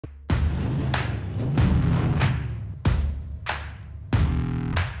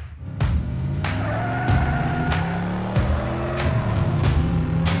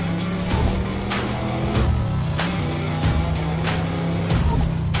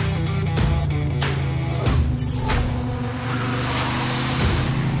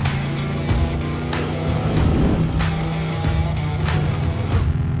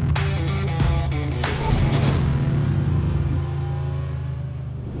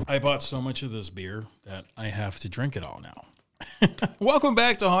I bought so much of this beer that I have to drink it all now. Welcome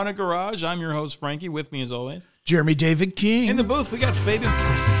back to Haunted Garage. I'm your host, Frankie. With me, as always, Jeremy David King. In the booth, we got Fabian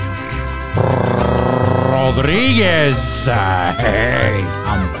Rodriguez. Hey,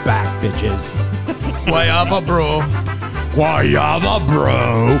 I'm back, bitches. Guayaba, bro. Guayaba,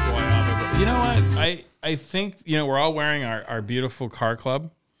 bro. You know what? I think, we're all wearing our beautiful car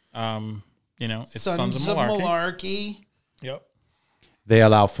club. It's Sons of Malarkey. Yep. They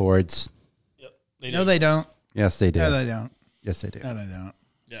allow Fords. Yep. No, they don't. Yes, they do. No, they don't. Yes, they do. No, they don't.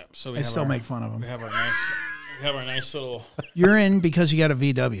 Yeah. So I still make fun of them. We have our nice little. You're in because you got a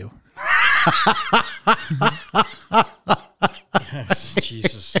VW. Yes,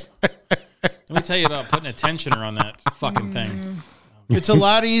 Jesus. Let me tell you about putting a tensioner on that fucking thing. It's a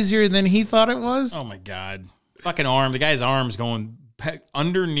lot easier than he thought it was. Oh my God. Fucking arm. The guy's arm's going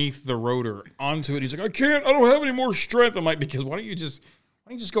underneath the rotor onto it. He's like, I don't have any more strength. I'm like, because why don't you just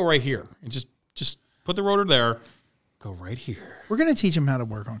go right here and just put the rotor there. Go right here. We're going to teach him how to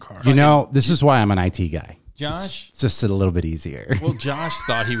work on cars. This is why I'm an IT guy. Josh? It's just a little bit easier. Well, Josh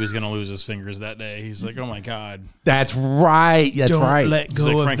thought he was going to lose his fingers that day. He's like, oh my God. That's right. That's don't right. Let go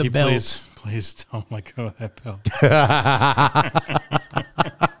like, of Frankie, the belt. Please don't let go of that belt.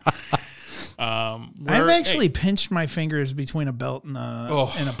 I've actually pinched my fingers between a belt and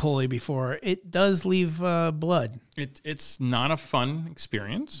a pulley before. It does leave blood. It's not a fun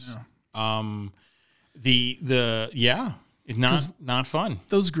experience. No. It's not fun.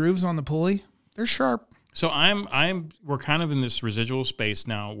 Those grooves on the pulley, they're sharp. So we're kind of in this residual space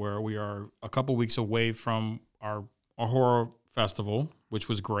now where we are a couple weeks away from our horror festival, which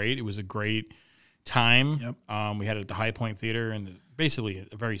was great. It was a great time. Yep. We had it at the Hi-Pointe Theatre, and basically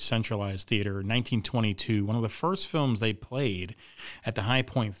a very centralized theater. 1922, one of the first films they played at the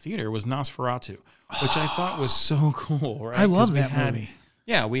Hi-Pointe Theatre was Nosferatu, which I thought was so cool. Right? I love that movie.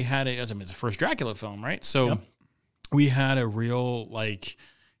 Yeah, we had it's the first Dracula film, right? So we had a real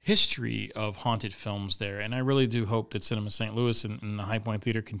history of haunted films there, and I really do hope that Cinema St. Louis and the Hi-Pointe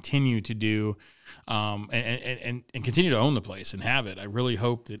Theater continue to do and continue to own the place and have it. I really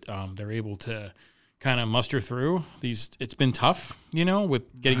hope that they're able to kind of muster through these. It's been tough,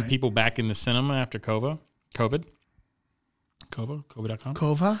 with getting people back in the cinema after COVID. Cova.com.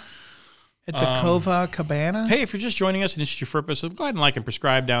 Cova? At the Cova Cabana? Hey, if you're just joining us and this is your first episode, go ahead and like and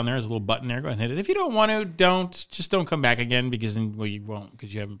subscribe down there. There's a little button there. Go ahead and hit it. If you don't want to, don't come back again because then, you won't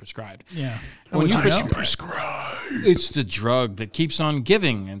because you haven't prescribed. Yeah. When you prescribe, it's the drug that keeps on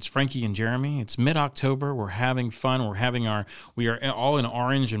giving. It's Frankie and Jeremy. It's mid-October. We're having fun. We are all in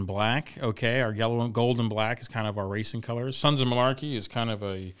orange and black. Okay. Our yellow and gold and black is kind of our racing colors. Sons of Malarkey is kind of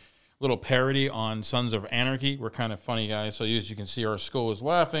a little parody on Sons of Anarchy. We're kind of funny guys. So as you can see, our skull is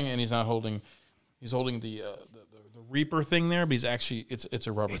laughing, and he's holding the Reaper thing there, but he's actually it's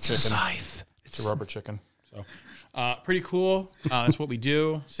a rubber chicken. It's a scythe. It's a rubber chicken. So pretty cool. That's what we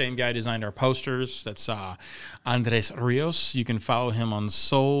do. Same guy designed our posters. That's Andres Rios. You can follow him on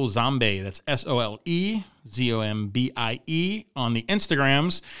Soul Zombie. That's SOLEZOMBIE on the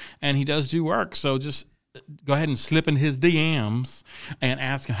Instagrams, and he does do work. So just go ahead and slip in his DMs and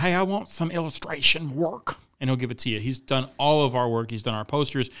ask him, hey, I want some illustration work, and he'll give it to you. He's done all of our work. He's done our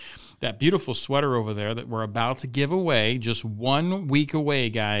posters. That beautiful sweater over there that we're about to give away, just 1 week away,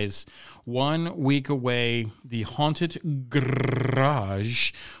 guys. 1 week away. The Haunted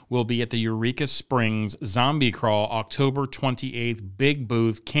Garage will be at the Eureka Springs Zombie Crawl, October 28th. Big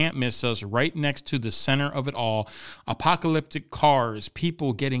booth. Can't miss us. Right next to the center of it all. Apocalyptic cars.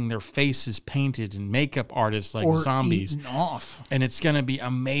 People getting their faces painted and makeup artists like zombies. Eaten off. And it's going to be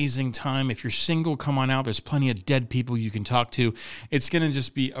amazing time. If you're single, come on out. There's plenty of dead people you can talk to. It's going to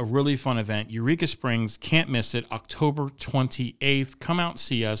just be a really fun event. Eureka Springs, can't miss it. October 28th. Come out and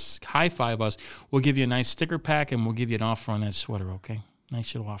see us. High-five us. We'll give you a nice sticker pack, and we'll give you an offer on that sweater, okay?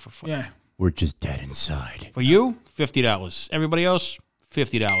 Nice little offer for you. Yeah. We're just dead inside. For you, $50. Everybody else,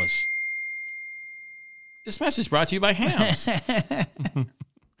 $50. This message brought to you by Hams. That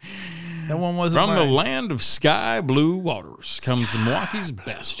one wasn't From the land of sky blue waters comes the Milwaukee's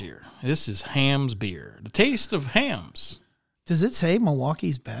best here. This is Hams beer. The taste of Hams. Does it say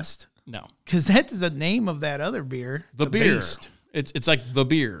Milwaukee's best? No. Because that's the name of that other beer. The beer. Beast. It's like the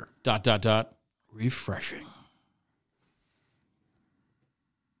beer. ... Refreshing.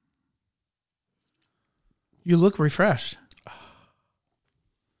 You look refreshed.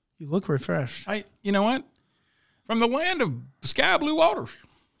 You look refreshed. You know what? From the land of sky blue waters.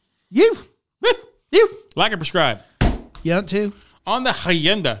 You. Like and prescribe. You want to? On the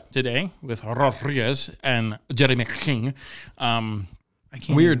Hyenda today with Rodriguez and Jeremy King,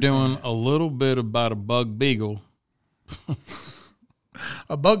 we are doing a little bit about a bug beagle.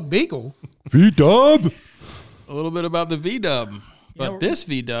 A bug beagle? V-Dub. A little bit about the V-Dub. But Yeah, this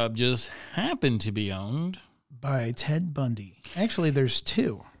V-Dub just happened to be owned by Ted Bundy. Actually, there's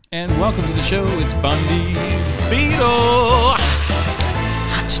two. And welcome to the show. It's Bundy's Beetle.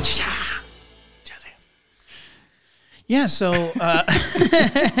 Yeah, so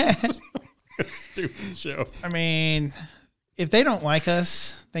Stupid show. I mean, if they don't like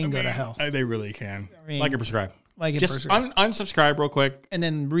us, they can go to hell. They really can. mean, like and prescribe. Like and Just prescribe. unsubscribe real quick. And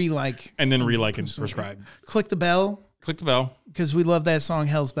then re-like. And then re-like and prescribe. Click the bell, Click the bell. because we love that song,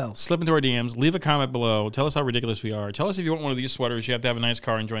 Hell's Bells. Slip into our DMs. Leave a comment below. Tell us how ridiculous we are. Tell us if you want one of these sweaters. You have to have a nice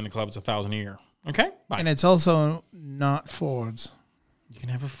car and join the club. It's $1,000 a year. Okay? Bye. And it's also not Ford's. You can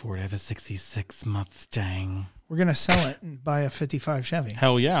have a Ford. I have a 66 Mustang. We're going to sell it and buy a 55 Chevy.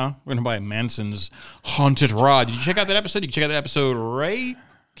 Hell yeah. We're going to buy a Manson's Haunted Rod. Did you check out that episode? You can check out that episode right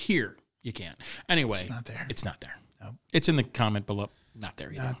here. You can. Anyway. It's not there. It's not there. Nope. It's in the comment below. Not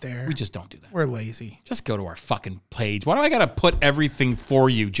there either. Not there. We just don't do that. We're lazy. Just go to our fucking page. Why do I got to put everything for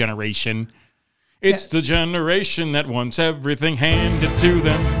you, generation? It's the generation that wants everything handed to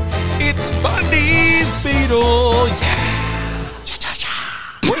them. It's Bundy's Beetle. Yeah.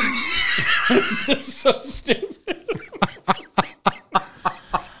 Cha-cha-cha. This is so stupid.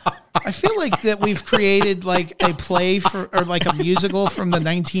 I feel like that we've created like a play for, or like a musical from the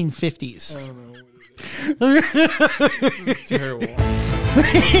 1950s. Terrible.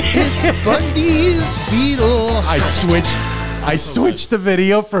 It's Bundy's Beetle. I switched the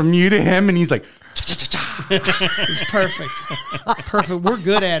video from you to him, and he's like, It's perfect. Perfect. We're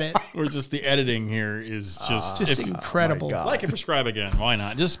good at it. Or just the editing here is just Incredible. God. like and prescribe again. Why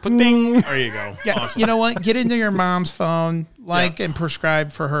not? Just put ding. There you go. Yeah, Awesome. you know what? Get into your mom's phone, and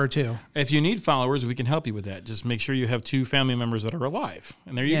prescribe for her too. If you need followers, we can help you with that. Just make sure you have 2 family members that are alive.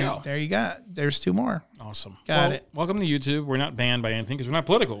 And there you go. There you go. There's 2 more. Awesome. Got it. Welcome to YouTube. We're not banned by anything because we're not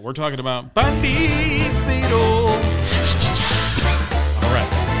political. We're talking about Bundy's Beetle. All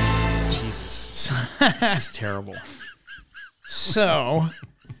right. Jesus. This is terrible. So,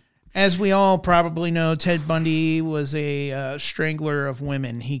 as we all probably know, Ted Bundy was a strangler of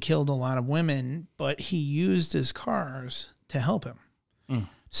women. He killed a lot of women, but he used his cars to help him.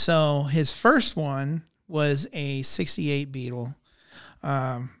 So his first one was a '68 Beetle,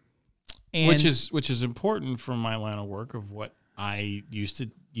 and Which is important from my line of work of what I used to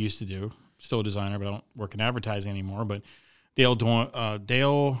do. Still a designer, but I don't work in advertising anymore. But Doyle,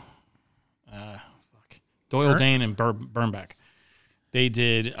 Dane, and Bernbach, they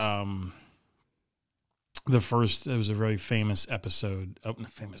did the first. It was a very famous episode. Oh,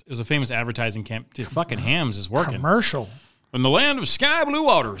 not famous. It was a famous advertising camp. Dude, fucking Hams is working. commercial. In the land of sky blue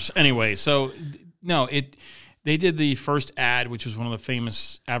waters. Anyway, so no, they did the first ad, which was one of the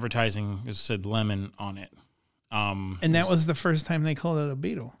famous advertising. It said lemon on it. And that was the first time they called it a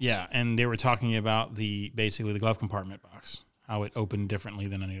Beetle. Yeah, and they were talking about basically the glove compartment box, how it opened differently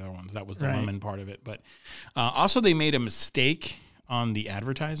than any other ones. That was the lemon part of it. But also they made a mistake on the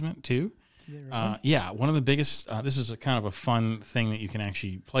advertisement too. Yeah, one of the biggest. This is a kind of a fun thing that you can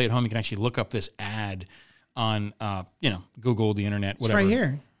actually play at home. You can actually look up this ad on Google, the internet, whatever. It's right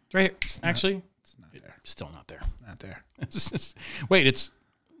here. It's right here. Actually, It's not there. still not there. Not there. Wait, it's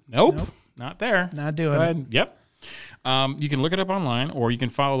nope, not there. Not Go doing it. ahead. Yep. You can look it up online, or you can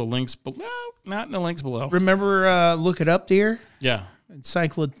follow the links below. Not in the links below. Remember, look it up, dear. Yeah,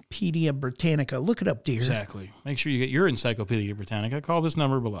 Encyclopedia Britannica. Look it up, dear. exactly. Make sure you get your Encyclopedia Britannica. Call this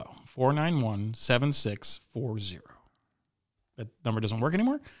number below, 491-7640. That number doesn't work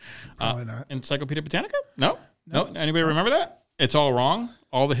anymore? Probably not. Encyclopedia Britannica? No. Anybody remember that? It's all wrong.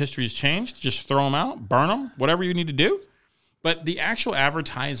 All the history's changed. Just throw them out, burn them, whatever you need to do. But the actual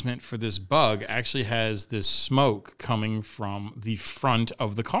advertisement for this bug actually has this smoke coming from the front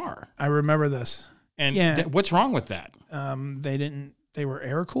of the car. I remember this. And what's wrong with that? They were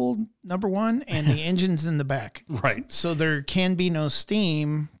air cooled, number one, and the engine's in the back. Right. So there can be no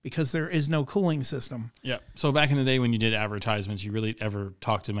steam because there is no cooling system. Yeah. So back in the day when you did advertisements, you really ever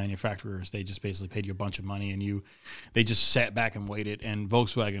talked to manufacturers. They just basically paid you a bunch of money and they just sat back and waited. And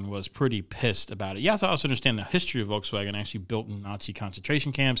Volkswagen was pretty pissed about it. You have to also understand the history of Volkswagen actually built in Nazi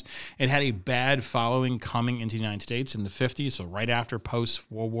concentration camps. It had a bad following coming into the United States in the 50s. So right after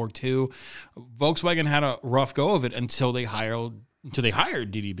post-World War II, Volkswagen had a rough go of it until they hired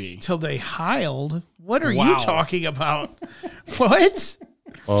DDB. Till they hired? What are you talking about? What?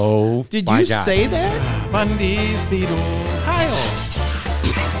 Oh, Did you say that? Bundy's Beetle. Heil.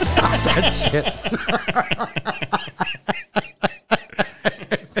 Stop that shit.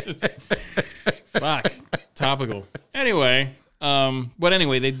 Fuck. Topical. Anyway, whatever. But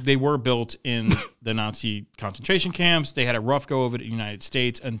anyway, they were built in the Nazi concentration camps. They had a rough go of it in the United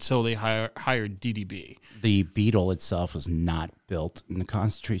States until they hired DDB. The Beetle itself was not built in the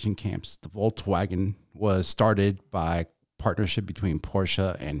concentration camps. The Volkswagen was started by partnership between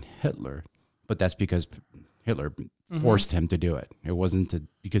Porsche and Hitler, but that's because Hitler forced him to do it. It wasn't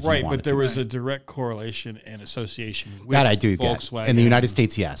because he wanted but there to. was a direct correlation and association with That I do Volkswagen. get. In the United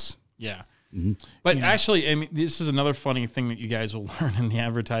States, yes. Yeah. But actually, I mean, this is another funny thing that you guys will learn in the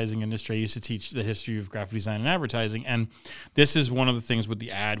advertising industry. I used to teach the history of graphic design and advertising, and this is one of the things with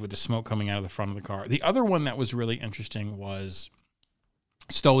the ad with the smoke coming out of the front of the car. The other one that was really interesting was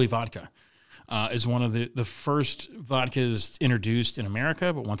Stoli vodka. Is one of the first vodkas introduced in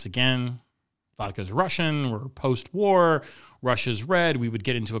America, but once again, vodka's Russian. We're post-war. Russia's red. We would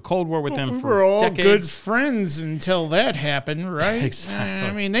get into a Cold War with them for decades. We were all good friends until that happened, right? Exactly.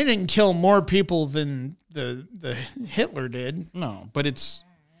 I mean, they didn't kill more people than the Hitler did. No, but it's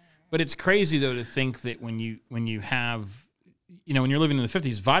crazy though to think that when you have, when you're living in the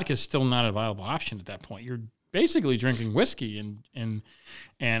 50s, vodka is still not a viable option at that point. You're basically drinking whiskey and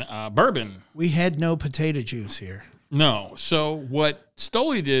bourbon. We had no potato juice here. No. So what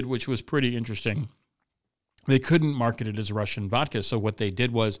Stoli did, which was pretty interesting, they couldn't market it as Russian vodka. So what they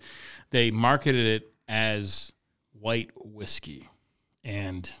did was they marketed it as white whiskey,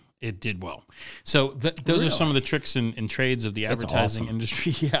 and it did well. So those are some of the tricks and trades of the advertising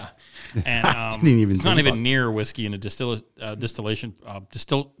industry. Yeah. And it's not even near whiskey in a distillation.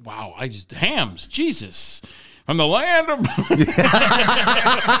 Wow. Hams. Jesus. From the land of...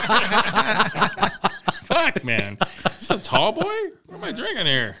 Fuck, man. Is this a tall boy? What am I drinking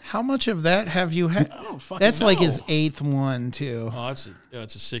here? How much of that have you had? I don't fucking That's know. like his 8th one, too. Oh, it's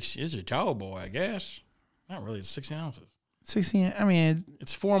a tall boy, I guess. Not really. It's 16 ounces. 16, I mean...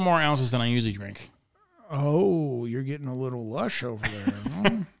 It's 4 more ounces than I usually drink. Oh, you're getting a little lush over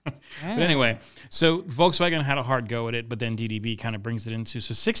there. But anyway, so Volkswagen had a hard go at it, but then DDB kind of brings it into.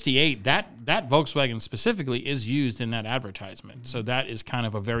 So 68, that Volkswagen specifically is used in that advertisement. So that is kind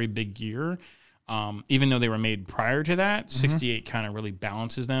of a very big year. Even though they were made prior to that, 68 kind of really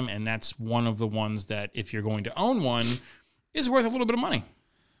balances them. And that's one of the ones that if you're going to own one, is worth a little bit of money.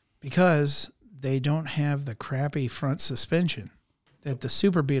 Because they don't have the crappy front suspension that the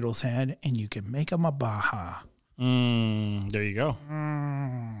Super Beetles had, and you can make them a Baja. There you go.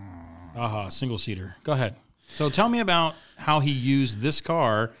 Baja, single-seater. Go ahead. So tell me about how he used this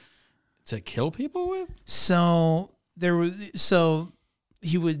car to kill people with? There was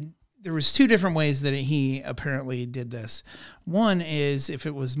 2 different ways that he apparently did this. One is if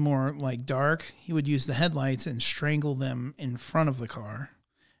it was more like dark, he would use the headlights and strangle them in front of the car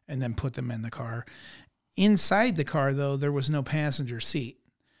and then put them in the car. Inside the car, though, there was no passenger seat.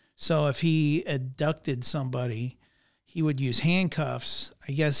 So if he abducted somebody, he would use handcuffs.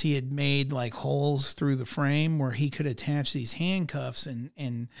 I guess he had made like holes through the frame where he could attach these handcuffs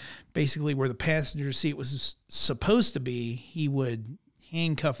and basically where the passenger seat was supposed to be, he would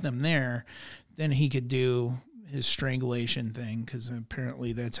handcuff them there. Then he could do his strangulation thing because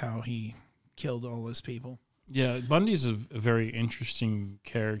apparently that's how he killed all his people. Yeah, Bundy's a very interesting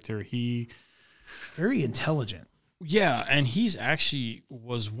character. Very intelligent. Yeah, and he's actually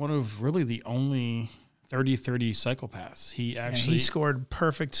was one of really the only 30-30 psychopaths. He scored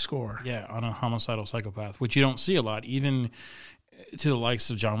perfect score. Yeah, on a homicidal psychopath, which you don't see a lot, even to the likes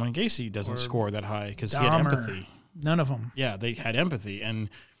of John Wayne Gacy doesn't score that high because he had empathy. None of them. Yeah, they had empathy, and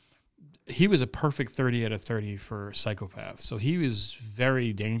he was a perfect 30 out of 30 for psychopaths. So he was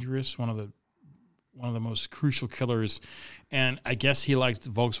very dangerous, one of the most crucial killers. And I guess he likes the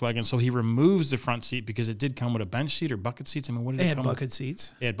Volkswagen, so he removes the front seat because it did come with a bench seat or bucket seats. I mean, what did they it had bucket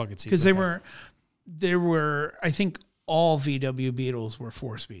seats? They had bucket seats because there were. I think all VW Beetles were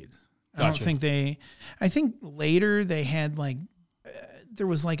 4-speeds. Gotcha. I think later they had like there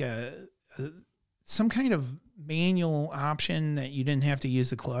was like some kind of manual option that you didn't have to use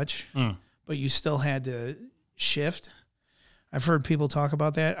the clutch, but you still had to shift. I've heard people talk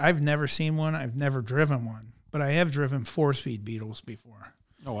about that. I've never seen one. I've never driven one, but I have driven 4-speed Beetles before.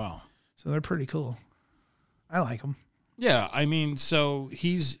 Oh, wow. So they're pretty cool. I like them. Yeah, I mean, so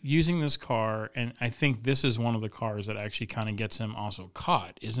he's using this car, and I think this is one of the cars that actually kind of gets him also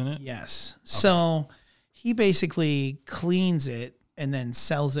caught, isn't it? Yes. Okay. So he basically cleans it and then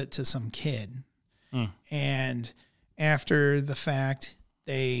sells it to some kid. And after the fact,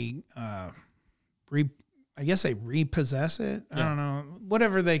 they I guess they repossess it. I don't know.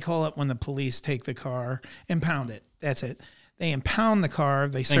 Whatever they call it when the police take the car. Impound it. That's it. They impound the car.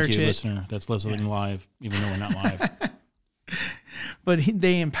 They search it. Thank you, listener. That's listening live, even though we're not live. But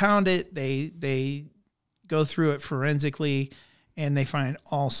they impound it. They go through it forensically, and they find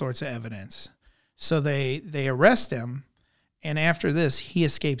all sorts of evidence. So they arrest him, and after this, he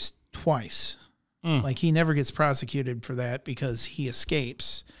escapes twice. Like, he never gets prosecuted for that because he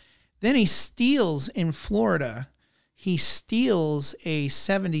escapes. Then he steals in Florida. He steals a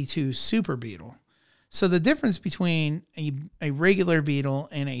 72 Super Beetle. So the difference between a regular Beetle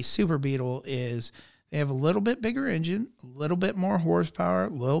and a Super Beetle is they have a little bit bigger engine, a little bit more horsepower, a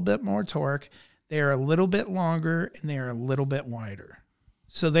little bit more torque. They are a little bit longer, and they are a little bit wider.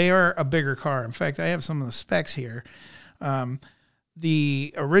 So they are a bigger car. In fact, I have some of the specs here.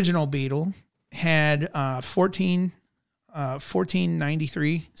 The original Beetle had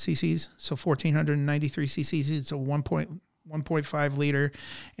 1493 cc's, so 1493 cc's. It's a 1.5 liter,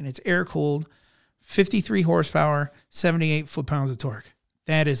 and it's air-cooled, 53 horsepower, 78 foot-pounds of torque.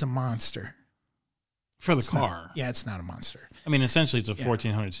 That is a monster. For the car. It's not a monster. I mean, essentially, it's a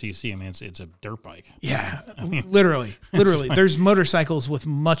 1400 cc. I mean, it's a dirt bike. Yeah, I mean, literally. Like, there's motorcycles with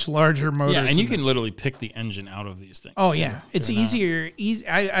much larger motors. Yeah, and you can literally pick the engine out of these things. Oh, yeah. It's easier.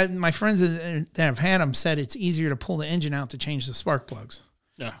 My friends that have had them said it's easier to pull the engine out to change the spark plugs.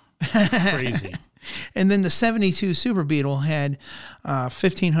 Yeah, crazy. And then the 72 Super Beetle had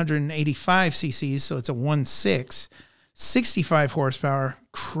 1,585 cc's, so it's a 1.6. 65 horsepower,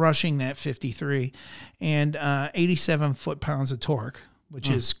 crushing that 53, and 87 foot-pounds of torque, which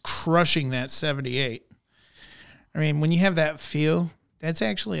is crushing that 78. I mean, when you have that feel, that's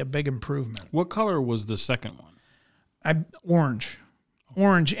actually a big improvement. What color was the second one? Orange.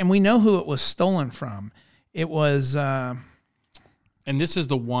 Orange, and we know who it was stolen from. It was... and this is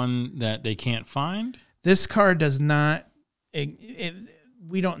the one that they can't find? This car does not...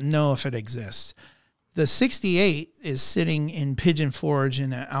 we don't know if it exists. The 68 is sitting in Pigeon Forge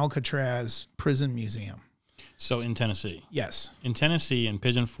in an Alcatraz prison museum. So in Tennessee? Yes. In Tennessee, in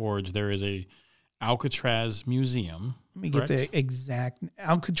Pigeon Forge, there is a Alcatraz museum. Let me get the exact...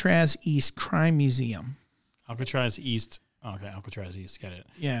 Alcatraz East Crime Museum. Alcatraz East... Okay, Alcatraz East, got it.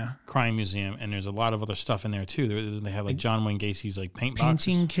 Yeah. Crime Museum, and there's a lot of other stuff in there, too. They have, like, John Wayne Gacy's, like,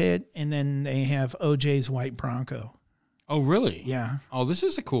 painting kit, and then they have OJ's white Bronco. Oh, really? Yeah. Oh, this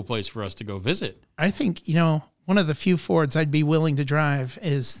is a cool place for us to go visit. I think, one of the few Fords I'd be willing to drive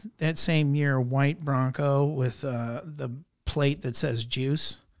is that same year white Bronco with the plate that says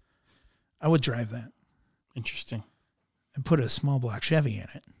juice. I would drive that. Interesting. And put a small block Chevy in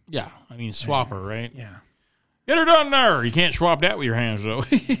it. Yeah. I mean, swap her, right? Yeah. Get her done there. You can't swap that with your hands, though.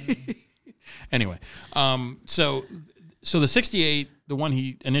 Anyway, so the 68, the one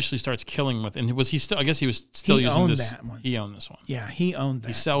he initially starts killing with, and was he still? I guess he was still using this. That one. He owned this one. Yeah, he owned that.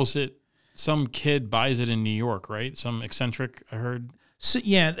 He sells it. Some kid buys it in New York, right? Some eccentric, I heard. So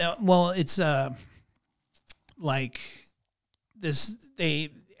yeah, well, it's like this.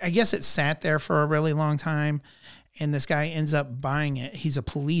 I guess it sat there for a really long time, and this guy ends up buying it. He's a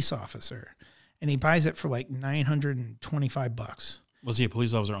police officer, and he buys it for like $925. Was he a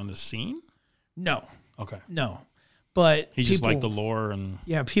police officer on the scene? No. Okay. No. But he just liked the lore, and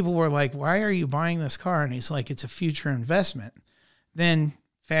people were like, "Why are you buying this car?" And he's like, "It's a future investment." Then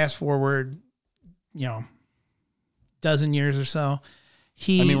fast forward, dozen years or so,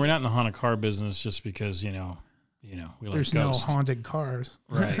 we're not in the haunted car business just because we there's like no ghosts. Haunted cars,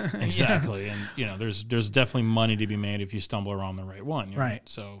 right? Exactly, and there's definitely money to be made if you stumble around the right one, right?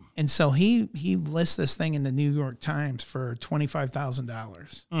 So he lists this thing in the New York Times for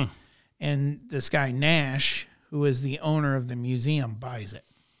 $25,000, and this guy Nash, who is the owner of the museum, buys it.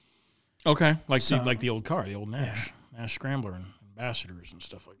 Okay, like the old car, the old Nash Scrambler and Ambassadors and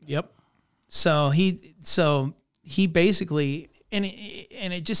stuff like that. Yep. So he basically, and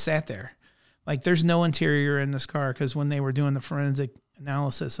it just sat there. Like, there's no interior in this car because when they were doing the forensic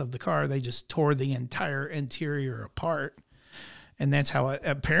analysis of the car, they just tore the entire interior apart. And that's how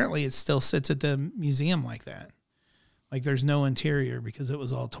apparently it still sits at the museum like that. Like, there's no interior because it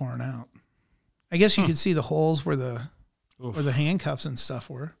was all torn out. I guess you could see the holes where the handcuffs and stuff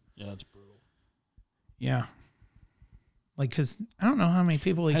were. Yeah, that's brutal. Yeah. Like, because I don't know how many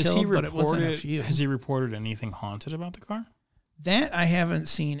people he killed, but it wasn't a few. Has he reported anything haunted about the car? That I haven't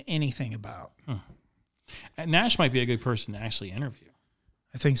seen anything about. Nash might be a good person to actually interview.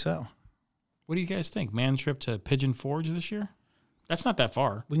 I think so. What do you guys think? Man trip to Pigeon Forge this year? That's not that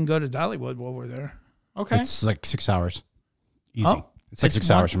far. We can go to Dollywood while we're there. Okay. It's like 6 hours. Easy. Oh, it's like 6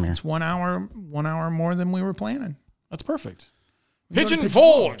 hours from here. It's 1 hour more than we were planning. That's perfect. Pigeon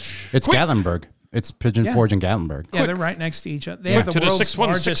Forge. It's Gatlinburg. It's Pigeon Forge and Gatlinburg. Yeah, they're right next to each other. They have the world's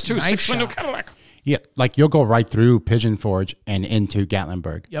largest knife shop. Cadillac. Yeah, like you'll go right through Pigeon Forge and into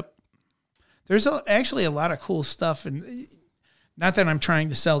Gatlinburg. Yep. There's actually a lot of cool stuff, and Not that I'm trying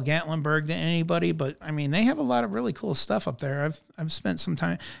to sell Gatlinburg to anybody, but I mean, they have a lot of really cool stuff up there. I've spent some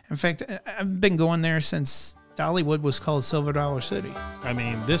time. In fact, I've been going there since Dollywood was called Silver Dollar City. I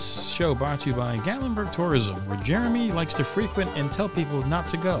mean, this show brought to you by Gatlinburg Tourism, where Jeremy likes to frequent and tell people not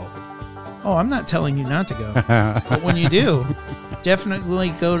to go. Oh, I'm not telling you not to go. But when you do, definitely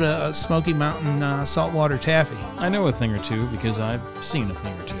go to Smoky Mountain Saltwater Taffy. I know a thing or two because I've seen a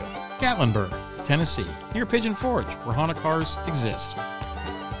thing or two. Gatlinburg, Tennessee, near Pigeon Forge, where Honda cars exist.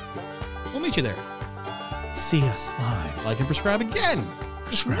 We'll meet you there. See us live. Like and prescribe again.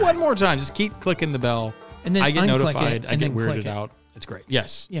 Just one more time. Just keep clicking the bell. And then I get unclick notified. it, I and get then click weirded it. out. It's great.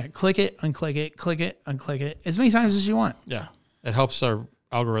 Yes. Yeah, click it, unclick it, click it, unclick it. As many times as you want. Yeah. It helps our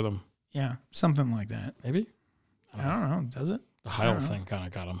algorithm. Yeah, something like that. Maybe. I don't know. Does it? The Heil thing kind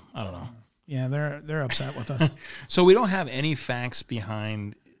of got them. I don't know. Yeah, they're upset with us. So we don't have any facts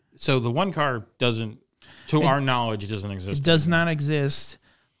behind. So the one car doesn't, to our knowledge, it doesn't exist. It does not exist,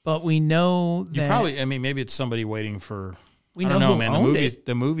 but we know that. You probably, I mean, maybe it's somebody waiting for. We I know don't know, who man. owned it.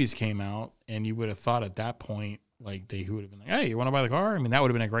 The movies came out, and you would have thought at that point, like who would have been like, "Hey, you want to buy the car?" I mean, that would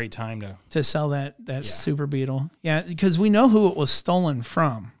have been a great time to sell that Super Beetle. Yeah, because we know who it was stolen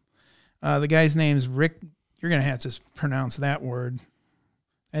from. The guy's name's Rick. You're gonna have to pronounce that word.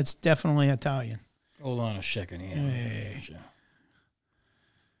 It's definitely Italian. Hold on a second here. Hey.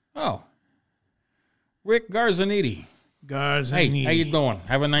 Oh, Rick Garzaniti. Hey, how you doing?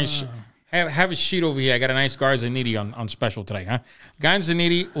 Have a nice. Have a sheet over here. I got a nice Garzaniti on special today, huh?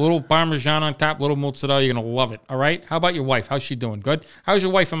 Garzaniti, a little Parmesan on top, little mozzarella. You're going to love it, all right? How about your wife? How's she doing? Good? How's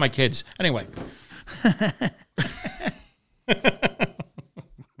your wife and my kids? Anyway.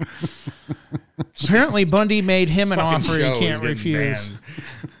 Apparently, Bundy made him an Fucking offer he show can't is getting refuse.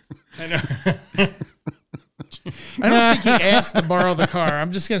 banned. I know. I don't think he asked to borrow the car.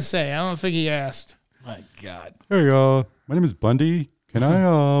 I'm just going to say, I don't think he asked. My God. Hey, my name is Bundy. Can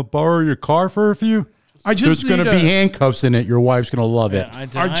I borrow your car for a few? There's going to be handcuffs in it. Your wife's going to love it. I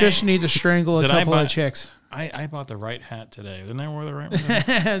just need to strangle a couple of chicks. I bought the right hat today. Isn't that where the right one?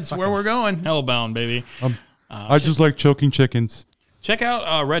 That's where we're going. Hellbound, baby. I just like choking chickens. Check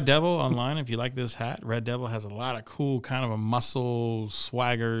out Red Devil online if you like this hat. Red Devil has a lot of cool kind of a muscle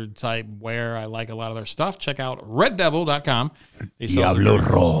swagger type wear. I like a lot of their stuff. Check out reddevil.com. Diablo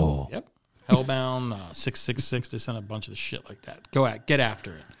Ro. Yep. Hellbound 666. They send a bunch of shit like that. Go out. Get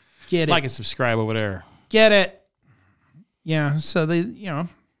after it. Get it. Like and subscribe over there. Get it. Yeah. So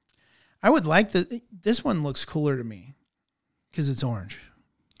I would like this one looks cooler to me because it's orange.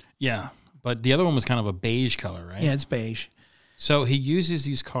 Yeah. But the other one was kind of a beige color, right? Yeah, it's beige. So he uses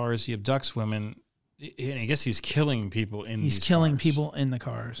these cars. He abducts women. And I guess he's killing people in He's these killing cars. people in the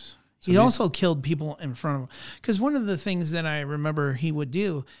cars. So he also killed people in front of him. Because one of the things that I remember he would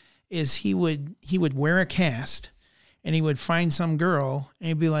do is he would wear a cast and he would find some girl and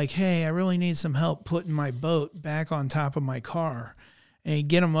he'd be like, hey, I really need some help putting my boat back on top of my car. And he'd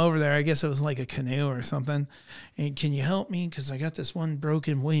get him over there. I guess it was like a canoe or something. And can you help me? Because I got this one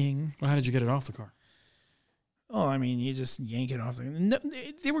broken wing. Well, how did you get it off the car? Oh, I mean, you just yank it off. No,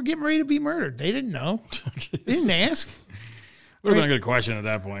 they were getting ready to be murdered. They didn't know. They didn't ask. Would have been a good question at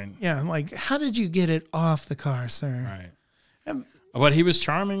that point. Yeah, like, how did you get it off the car, sir? Right. But he was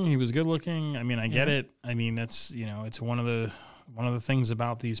charming. He was good looking. I mean, I get it. I mean, that's, it's one of the things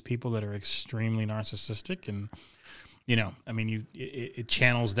about these people that are extremely narcissistic. And, I mean, it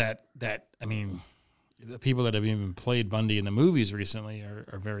channels that, I mean, the people that have even played Bundy in the movies recently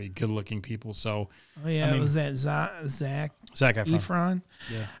are very good looking people. So, oh yeah, I mean, was that Zac Efron?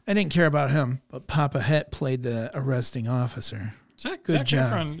 Yeah, I didn't care about him, but Papa Het played the arresting officer. Zac job.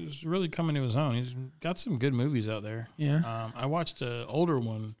 Efron is really coming to his own. He's got some good movies out there. Yeah, I watched an older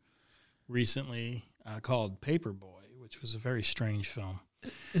one recently called Paperboy, which was a very strange film.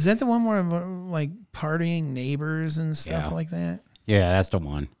 Is that the one where like partying neighbors and stuff like that? Yeah, that's the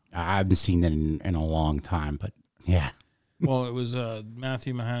one. I haven't seen that in a long time, but yeah. Well, it was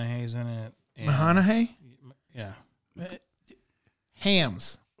Matthew McConaughey's in it. McConaughey? Yeah.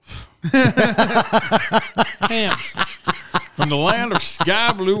 Hams. From the land of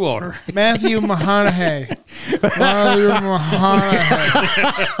sky blue water. Matthew McConaughey.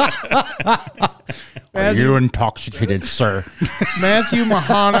 Are you intoxicated, sir? Matthew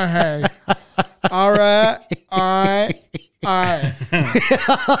McConaughey. All right.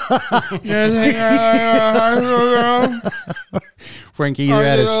 Frankie, you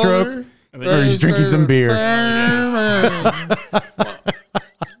had a stroke? Or he's drinking some beer.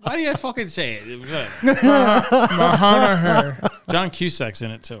 Why do you fucking say it? McConaughey. John Cusack's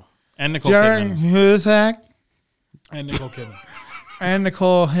in it, too. And Nicole John Kidman. Cusack. And Nicole Kidman. And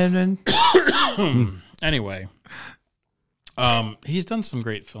Nicole Kidman. Anyway. He's done some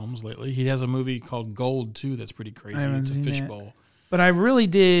great films lately. He has a movie called Gold too that's pretty crazy. It's a fishbowl. But I really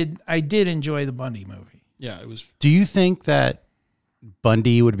did. I did enjoy the Bundy movie. Yeah, it was. Do you think that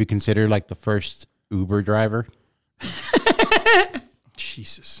Bundy would be considered like the first Uber driver?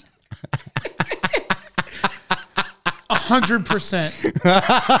 Jesus.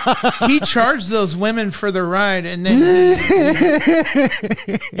 100%. He charged those women for the ride, and then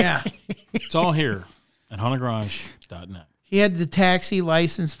yeah, It's all here at HauntedGarage.net. he had the taxi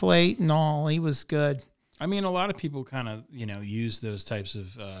license plate and all. He was good. I mean, a lot of people kind of, use those types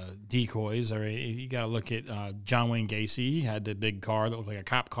of decoys. All right, you got to look at John Wayne Gacy. He had the big car that looked like a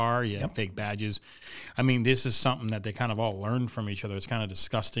cop car. He had fake badges. I mean, this is something that they kind of all learned from each other. It's kind of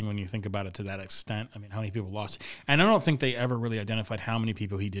disgusting when you think about it to that extent. I mean, how many people lost? And I don't think they ever really identified how many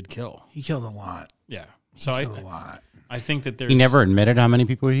people he did kill. He killed a lot. Yeah. He killed a lot. I think that there's... He never admitted how many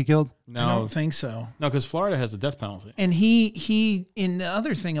people he killed? No. I don't think so. No, because Florida has the death penalty. And and the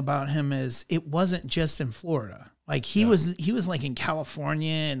other thing about him is it wasn't just in Florida. Like he was like in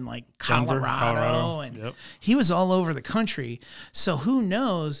California and like Denver, Colorado. And he was all over the country. So who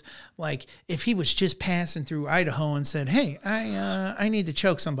knows, like if he was just passing through Idaho and said, "Hey, I need to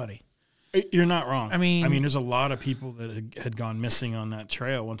choke somebody." You're not wrong. I mean, there's a lot of people that had gone missing on that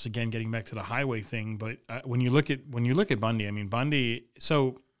trail. Once again, getting back to the highway thing, but when you look at Bundy, I mean Bundy.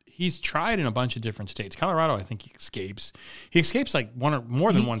 So he's tried in a bunch of different states. Colorado, I think he escapes. He escapes like one or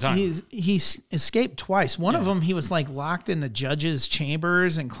more than one time. He's escaped twice. One of them, he was like locked in the judge's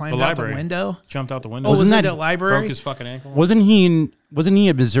chambers and climbed out the window. Jumped out the window. Oh, was it the library? Broke his fucking ankle. Wasn't he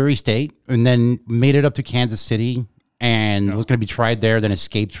at Missouri State and then made it up to Kansas City? And was going to be tried there, then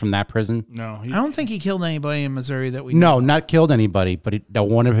escaped from that prison? No. I don't think he killed anybody in Missouri that we No, know. not killed anybody, but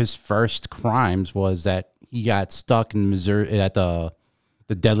one of his first crimes was that he got stuck in Missouri at the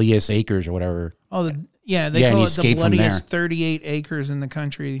deadliest acres or whatever. Oh, they and call he it the escaped from bloodiest there. 38 acres in the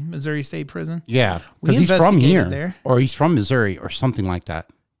country, Missouri State Prison. Yeah, We because he's from here, investigated there. or he's from Missouri, or something like that.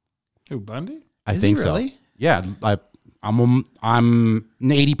 Who, Bundy? I Is think he really? so. Yeah, I'm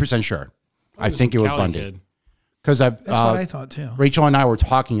 80% sure. I think it was Cali Bundy. kid. Because That's what I thought too. Rachel and I were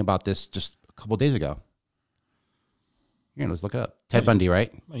talking about this just a couple days ago. Here, let's look it up. Ted Bundy,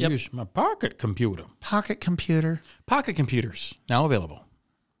 right? I use my pocket computer. Pocket computer, Pocket computers now available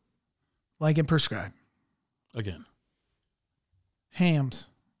like and prescribe. again. Hams.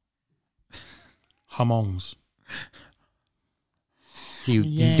 Hamons.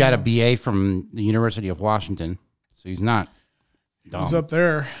 He's got a BA from the University of Washington, so he's not dumb. He's up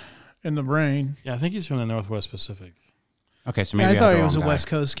there in the brain. Yeah, I think he's from the Northwest Pacific. Okay, so Yeah, maybe I thought have he the was a wrong West guy.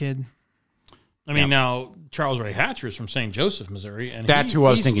 Coast kid. I mean, now Charles Ray Hatcher is from St. Joseph, Missouri, and That's who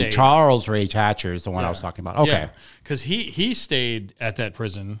I was he thinking. stayed- Charles Ray Hatcher is the one I was talking about. Okay. because he stayed at that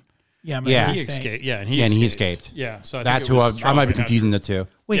prison. Yeah, Yeah. He State. escaped. Yeah, and Yeah, and he escaped. escaped. Yeah, so That's who I might be confusing the two.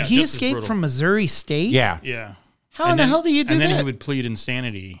 Wait, Yeah, he just as escaped brutal. from Missouri State? Yeah. Yeah. How in the hell do you do And then he that? would plead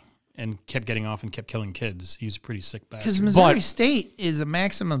insanity and kept getting off and kept killing kids. He was a pretty sick bastard. Because Missouri But- State is a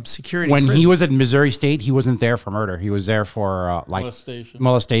maximum security When prison. he was at Missouri State, he wasn't there for murder. He was there for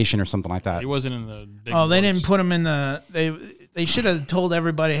molestation or something like that. He wasn't in the big Oh, they woods. didn't put him in the... They should have told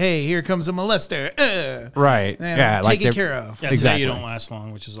everybody, hey, here comes a molester. Right. Yeah. Like taken they're- care of. Yeah, Exactly. today you don't last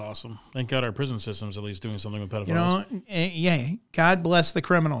long, which is awesome. Thank God our prison system's at least doing something with pedophiles. You know, yeah, God bless the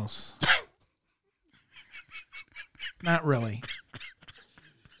criminals. Not really.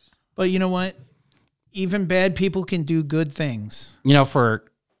 But you know what? Even bad people can do good things. You know,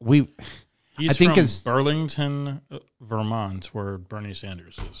 He's I think from it's- Burlington, Vermont, where Bernie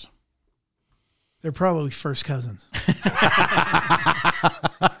Sanders is. They're probably first cousins.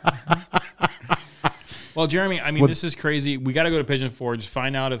 Well, Jeremy, I mean, this is crazy. We got to go to Pigeon Forge,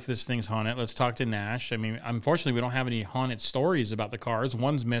 find out if this thing's haunted. Let's talk to Nash. I mean, unfortunately, we don't have any haunted stories about the cars.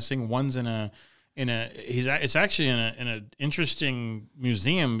 One's missing. One's it's actually in an interesting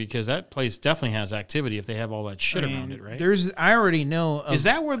museum because that place definitely has activity if they have all that shit around it, right? I already know. Is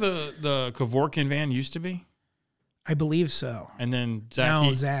that where the Kevorkian van used to be? I believe so. And then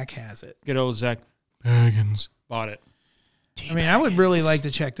Zach has it. good old Zach Baggins bought it. I mean, I would really like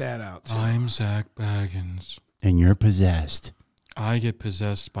to check that out. Too. I'm Zach Baggins. and you're possessed I get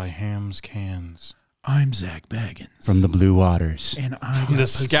possessed by Ham's cans. I'm Zach Baggins. from the blue waters. And I From got the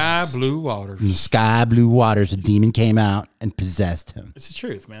sky possessed. blue waters. From the sky blue waters, a demon came out and possessed him. It's the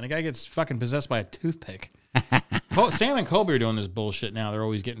truth, man. The guy gets fucking possessed by a toothpick. Sam and Colby are doing this bullshit now. They're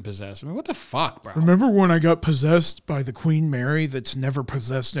always getting possessed. I mean, what the fuck, bro? Remember when I got possessed by the Queen Mary that's never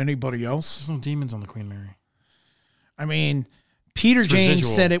possessed anybody else? There's no demons on the Queen Mary. I mean, Peter James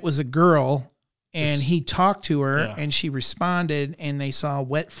residual. said it was a girl, and he talked to her, Yeah. and she responded, and they saw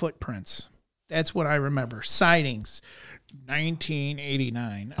wet footprints. That's what I remember. Sightings.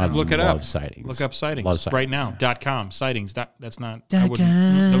 1989. I Look it up. love sightings. Look up sightings, Love sightings. right now. .com sightings. That's not.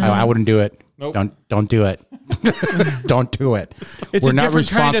 I wouldn't do it. Nope. Don't do it. Don't do it. It's We're a not different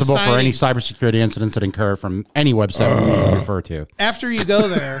kind of responsible for any sighting. cybersecurity incidents that occur from any website we refer to. After you go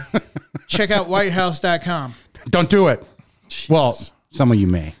there, check out whitehouse.com. Don't do it. Well, some of you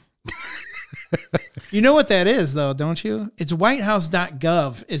may. You know what that is, though, don't you? It's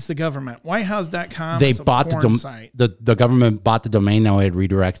whitehouse.gov is the government. Whitehouse.com They is a bought porn site. the government bought the domain. Now it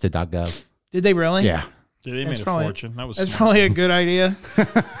redirects to .gov. Did they really? Yeah. They made a fortune. That's That's probably a good idea.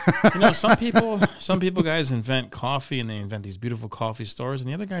 You know, some people, guys, invent coffee and they invent these beautiful coffee stores, and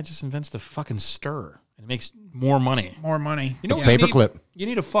the other guy just invents the fucking stir and it makes more money. More money. You know, Yeah. Paperclip. You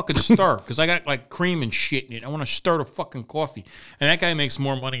need a fucking stir because I got like cream and shit in it. I want to stir the fucking coffee, and that guy makes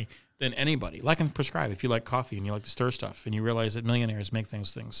more money than anybody. Like and prescribe if you like coffee and you like to stir stuff, and you realize that millionaires make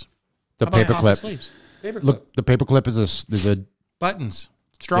things. The How about paperclip. office sleeves? Paperclip. Look, the paperclip is a Buttons,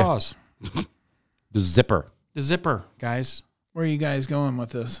 straws, the zipper. the zipper, guys. Where are you guys going with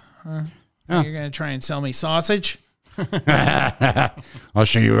this? Huh? Huh. You're going to try and sell me sausage? I'll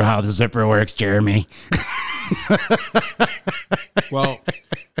show you how the zipper works, Jeremy. Well,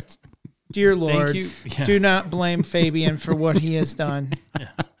 Dear Lord, you. Yeah. do not blame Fabian for what he has done.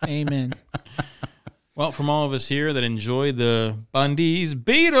 Amen. Well, from all of us here that enjoyed the Bundy's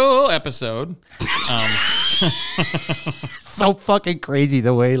Beetle episode, So fucking crazy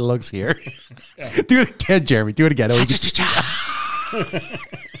the way it looks here. Do it again, Jeremy. Do it again.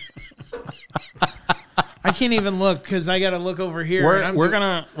 I can't even look because I got to look over here. we're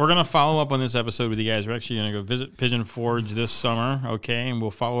gonna follow up on this episode with you guys. We're actually gonna go visit Pigeon Forge this summer, okay? And we'll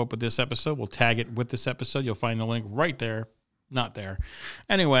follow up with this episode. We'll tag it with this episode. You'll find the link right there, not there.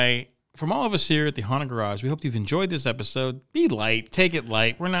 Anyway, from all of us here at the Haunted Garage, we hope you've enjoyed this episode. Be light, take it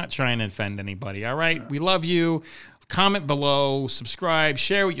light. We're not trying to offend anybody. All right, we love you. Comment below, subscribe,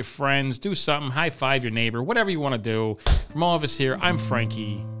 share with your friends, do something, high five your neighbor, whatever you want to do. From all of us here, I'm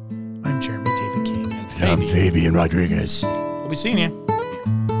Frankie. I'm Jeremy David King. I'm Fabian Rodriguez. We'll be seeing you.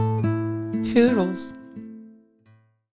 Toodles.